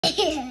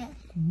Okay.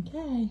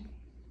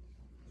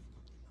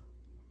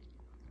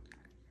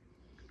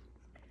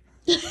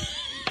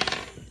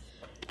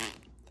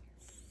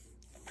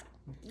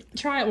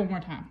 Try it one more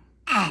time.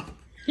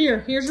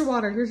 Here's your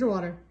water. Here's your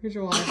water. Here's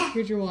your water.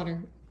 Here's your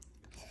water.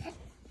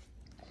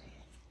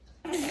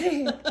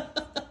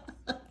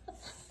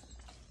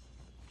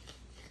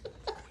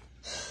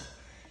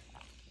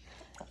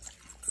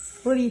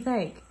 What do you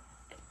think?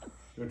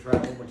 You want to try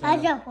it one more time?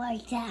 I don't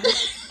like that.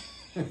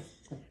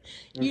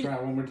 You want to try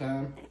it one more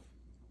time?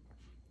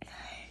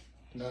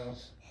 No.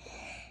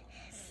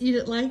 You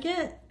didn't like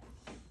it?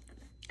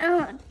 I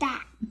want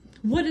that.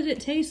 What did it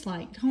taste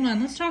like? Hold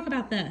on, let's talk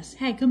about this.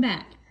 Hey, come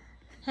back.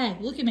 Hey,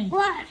 look at me.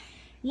 What?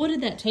 What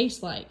did that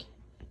taste like?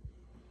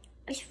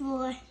 It's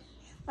for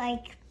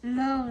like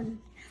watermelon.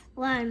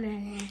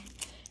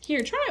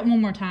 Here, try it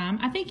one more time.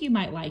 I think you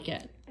might like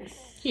it.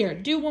 Here,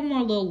 do one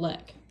more little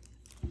lick.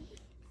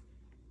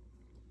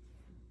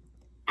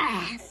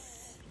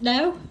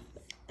 No?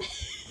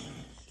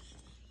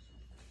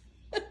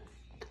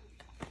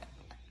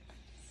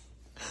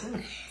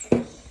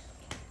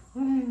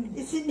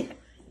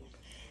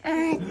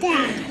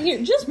 That.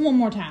 Here, just one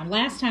more time.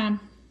 Last time.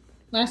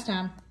 Last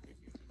time.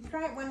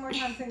 Try it one more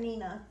time for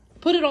Nina.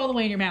 Put it all the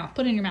way in your mouth.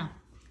 Put it in your mouth.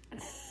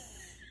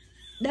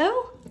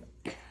 No?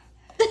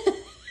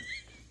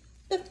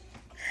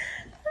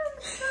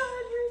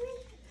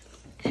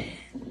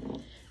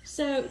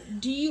 So,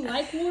 do you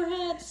like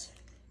Warheads?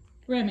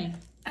 Remy?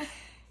 I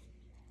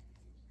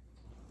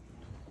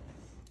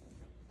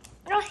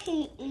don't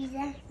hate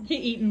either. He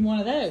eating one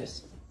of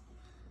those.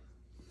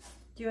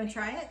 Do you want to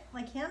try it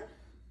like him?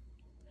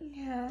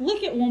 No.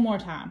 Lick it one more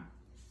time.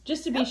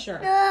 Just to be sure.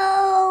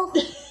 No.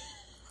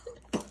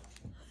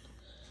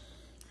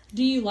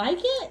 Do you like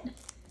it?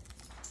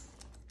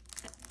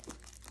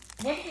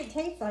 What does it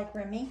taste like,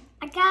 Remy?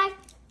 I got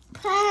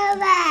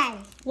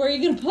purple Where are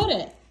you going to put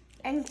it?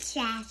 and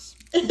chest.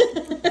 I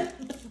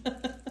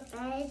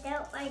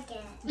don't like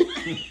it.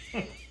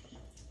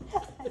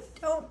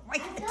 Don't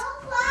like I it.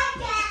 don't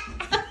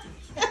like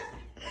it.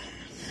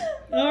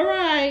 All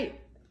right.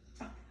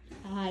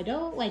 I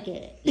don't like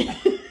it. Where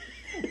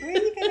are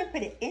you going to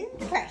put it? In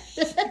fresh.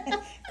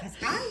 Because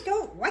I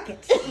don't like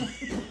it.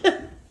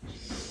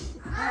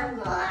 I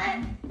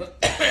want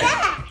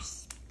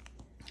fresh.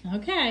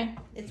 Okay.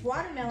 It's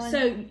watermelon.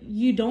 So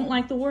you don't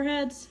like the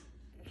Warheads?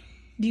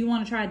 Do you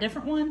want to try a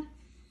different one?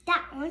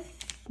 That one.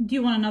 Do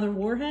you want another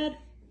Warhead?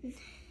 You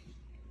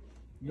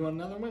want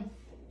another one? Do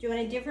you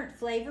want a different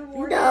flavor,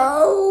 Warhead?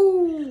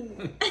 No.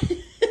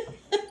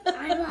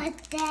 I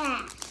want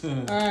that.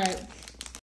 All right.